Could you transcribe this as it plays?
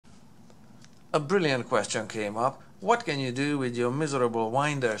A brilliant question came up. What can you do with your miserable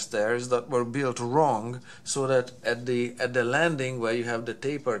winder stairs that were built wrong, so that at the landing where you have the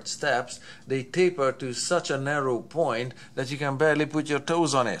tapered steps, they taper to such a narrow point that you can barely put your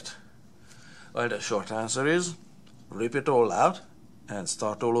toes on it? Well, the short answer is rip it all out and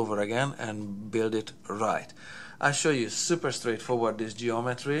start all over again and build it right. I show you super straightforward this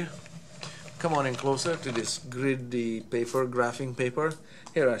geometry. Come on in closer to this gritty paper, graphing paper.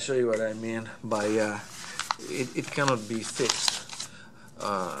 Here I show you what I mean by it cannot be fixed.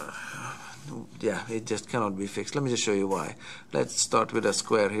 Yeah, it just cannot be fixed. Let me just show you why. Let's start with a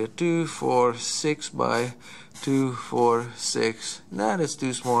square here. 2, 4, 6 by 2, 4, 6. Nah, that's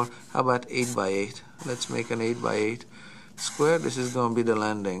too small. How about 8 by 8? Let's make an 8 by 8 square. This is going to be the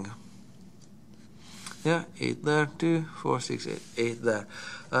landing. Yeah, 8 there, 2, 4, 6, 8, 8 there.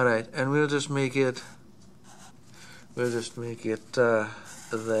 Alright, and we'll just make it there.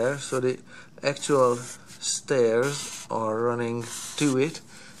 So the actual stairs are running to it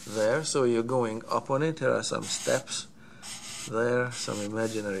there. So you're going up on it. There are some steps there, some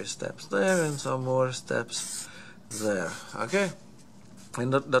imaginary steps there, and some more steps there. Okay,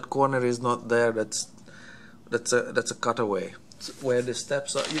 and that corner is not there. That's a cutaway. So where the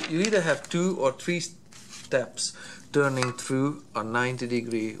steps are, you either have 2 or 3 steps turning through a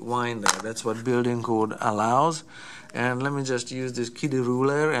 90-degree winder. That's what building code allows. And let me just use this kiddie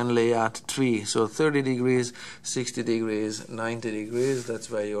ruler and lay out 3. So 30 degrees, 60 degrees, 90 degrees. That's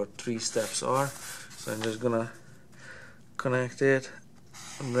where your 3 steps are. So I'm just gonna connect it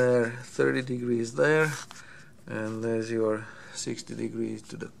there, 30 degrees there, and there's your 60 degrees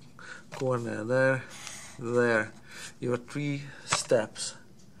to the corner there. There, your 3 steps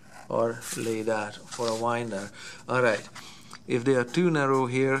are laid out for a winder. Alright, if they are too narrow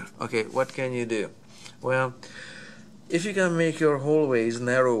here, okay, what can you do? Well, if you can make your hallways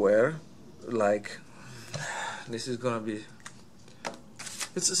narrower, like this is gonna be,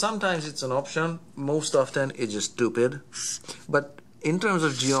 sometimes it's an option, most often it's just stupid. But in terms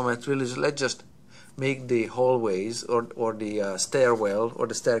of geometry, let's just make the hallways or the stairwell or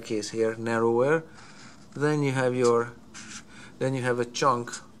the staircase here narrower. Then you have a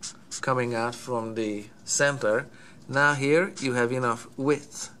chunk coming out from the center. Now here you have enough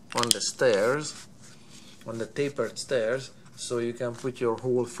width on the stairs, on the tapered stairs, so you can put your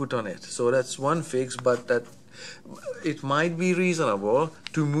whole foot on it. So that's one fix, but that it might be reasonable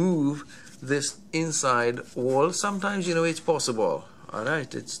to move this inside wall. Sometimes, you know, it's possible. All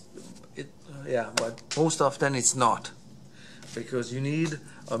right, yeah, but most often it's not, because you need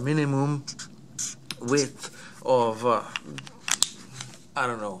a minimum width of I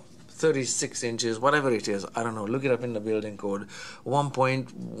don't know, 36 inches, whatever it is, I don't know, look it up in the building code,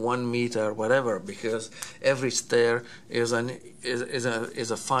 1.1 meter, whatever, because every stair is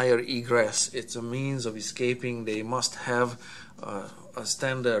a fire egress. It's a means of escaping. They must have a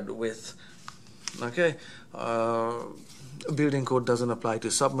standard width. Okay, building code doesn't apply to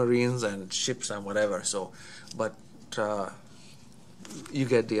submarines and ships and whatever. So, but you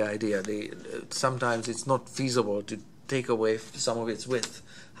get the idea. Sometimes it's not feasible to take away some of its width.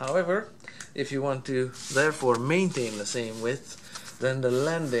 However, if you want to therefore maintain the same width, then the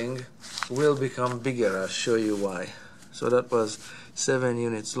landing will become bigger. I'll show you why. So that was 7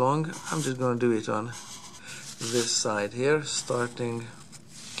 units long. I'm just going to do it on this side here, starting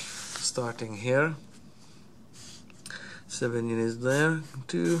here. 7 units there,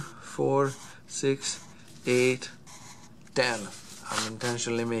 2, 4, 6, 8, 10. I'm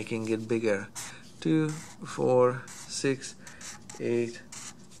intentionally making it bigger. 2, 4, 6, 8,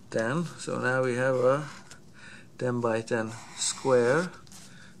 10. So now we have a 10 by 10 square.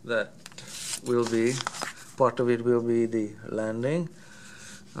 That will be, part of it will be the landing.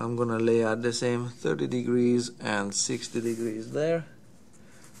 I'm gonna lay out the same 30 degrees and 60 degrees there.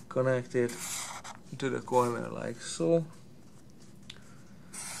 Connect it to the corner like so,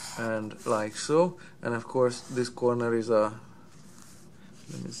 and like so. And of course this corner is a,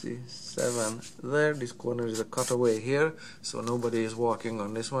 let me see, 7 there. This corner is a cutaway here, so nobody is walking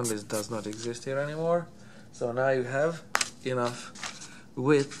on this one. This does not exist here anymore. So now you have enough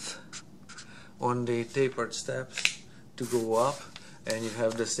width on the tapered steps to go up, and you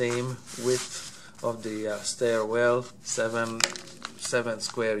have the same width of the stairwell, 7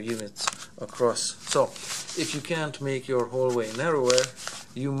 square units across. So if you can't make your hallway narrower,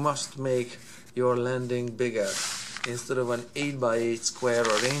 you must make your landing bigger. Instead of an 8 by 8 square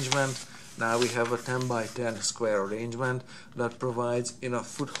arrangement, now we have a 10 by 10 square arrangement that provides enough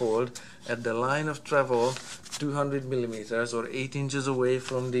foothold at the line of travel, 200 millimeters or 8 inches away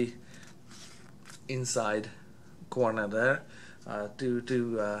from the inside corner there.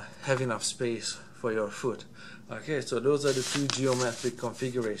 to have enough space for your foot. Okay, so those are the two geometric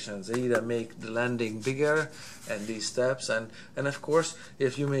configurations. They either make the landing bigger and these steps, and of course,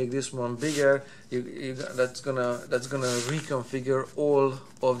 if you make this one bigger, that's gonna reconfigure all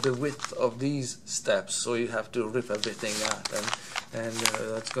of the width of these steps. So you have to rip everything out, and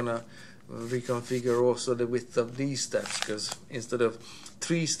that's gonna reconfigure also the width of these steps, because instead of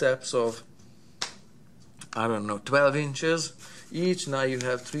 3 steps of, I don't know, 12 inches each, now you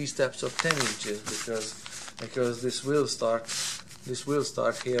have 3 steps of 10 inches, because this will start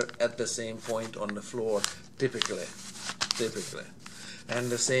here at the same point on the floor, typically. And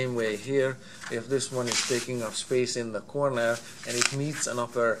the same way here, if this one is taking up space in the corner and it meets an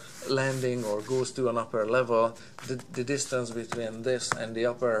upper landing or goes to an upper level, the distance between this and the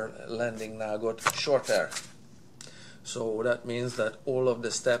upper landing now got shorter. So that means that all of the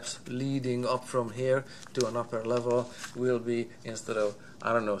steps leading up from here to an upper level will be, instead of,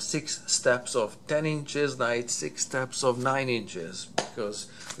 I don't know, 6 steps of 10 inches, now it's 6 steps of 9 inches,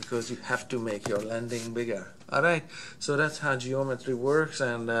 because you have to make your landing bigger. Alright, so that's how geometry works,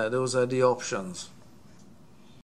 and those are the options.